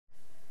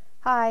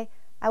Hi,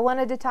 I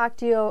wanted to talk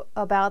to you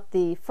about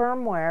the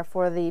firmware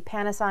for the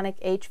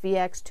Panasonic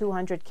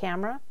HVX200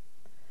 camera.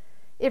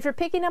 If you're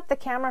picking up the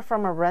camera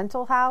from a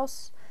rental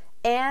house,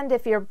 and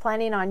if you're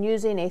planning on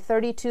using a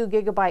 32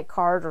 gigabyte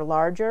card or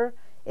larger,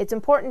 it's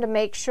important to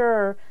make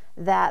sure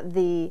that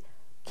the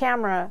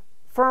camera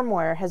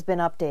firmware has been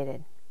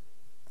updated.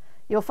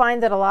 You'll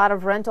find that a lot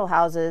of rental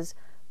houses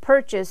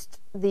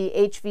purchased the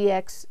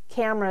HVX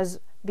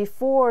cameras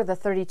before the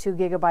 32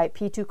 gigabyte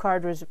P2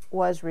 card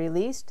was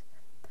released.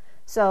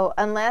 So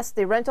unless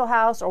the rental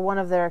house or one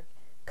of their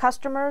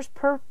customers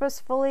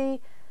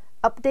purposefully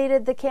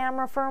updated the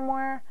camera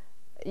firmware,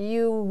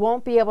 you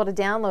won't be able to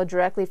download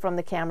directly from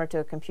the camera to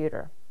a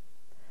computer.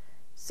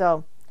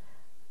 So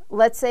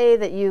let's say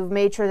that you've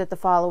made sure that the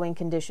following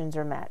conditions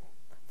are met.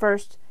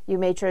 First, you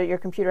made sure that your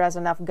computer has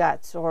enough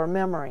guts or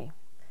memory,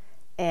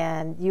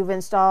 and you've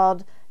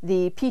installed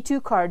the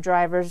P2 card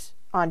drivers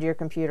onto your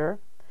computer,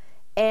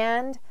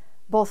 and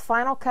both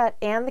Final Cut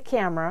and the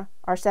camera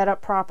are set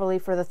up properly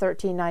for the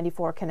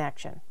 1394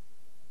 connection.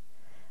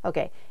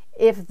 Okay,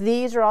 if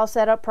these are all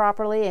set up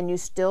properly and you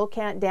still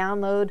can't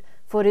download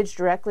footage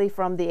directly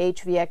from the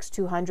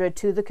HVX200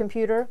 to the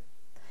computer,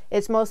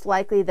 it's most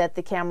likely that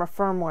the camera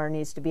firmware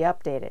needs to be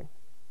updated.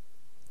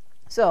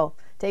 So,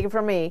 take it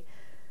from me,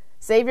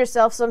 save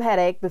yourself some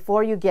headache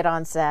before you get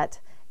on set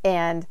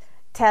and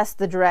test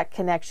the direct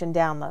connection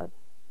download.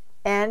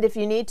 And if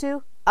you need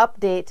to,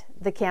 update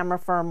the camera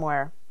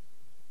firmware.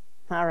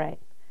 All right.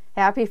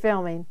 Happy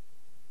filming.